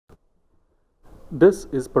This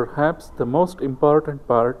is perhaps the most important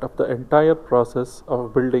part of the entire process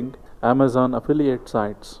of building Amazon affiliate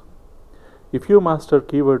sites. If you master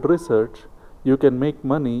keyword research, you can make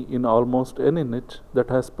money in almost any niche that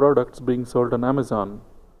has products being sold on Amazon.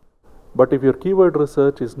 But if your keyword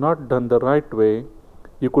research is not done the right way,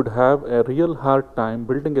 you could have a real hard time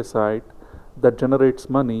building a site that generates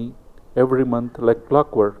money every month like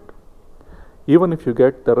clockwork, even if you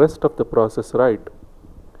get the rest of the process right.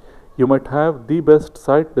 You might have the best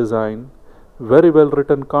site design, very well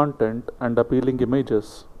written content, and appealing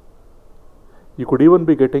images. You could even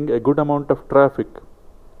be getting a good amount of traffic.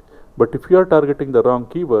 But if you are targeting the wrong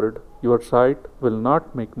keyword, your site will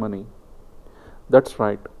not make money. That's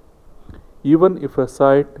right. Even if a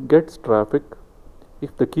site gets traffic,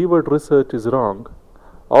 if the keyword research is wrong,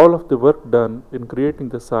 all of the work done in creating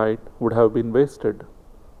the site would have been wasted.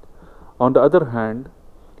 On the other hand,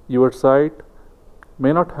 your site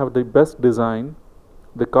may not have the best design,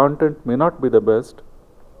 the content may not be the best,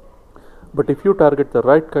 but if you target the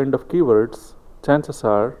right kind of keywords, chances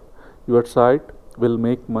are your site will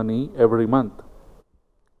make money every month.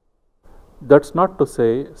 That's not to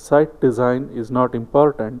say site design is not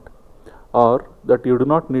important or that you do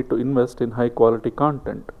not need to invest in high quality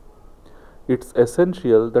content. It's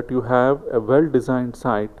essential that you have a well designed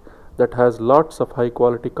site that has lots of high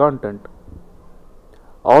quality content.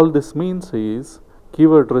 All this means is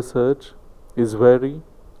keyword research is very,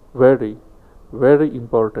 very, very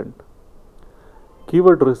important.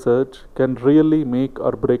 Keyword research can really make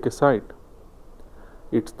or break a site.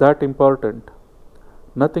 It's that important.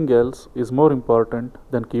 Nothing else is more important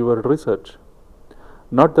than keyword research.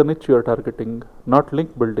 Not the niche you are targeting, not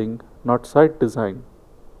link building, not site design.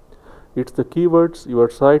 It's the keywords your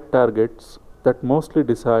site targets that mostly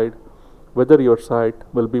decide whether your site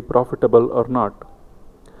will be profitable or not.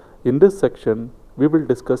 In this section, we will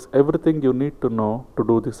discuss everything you need to know to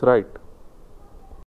do this right.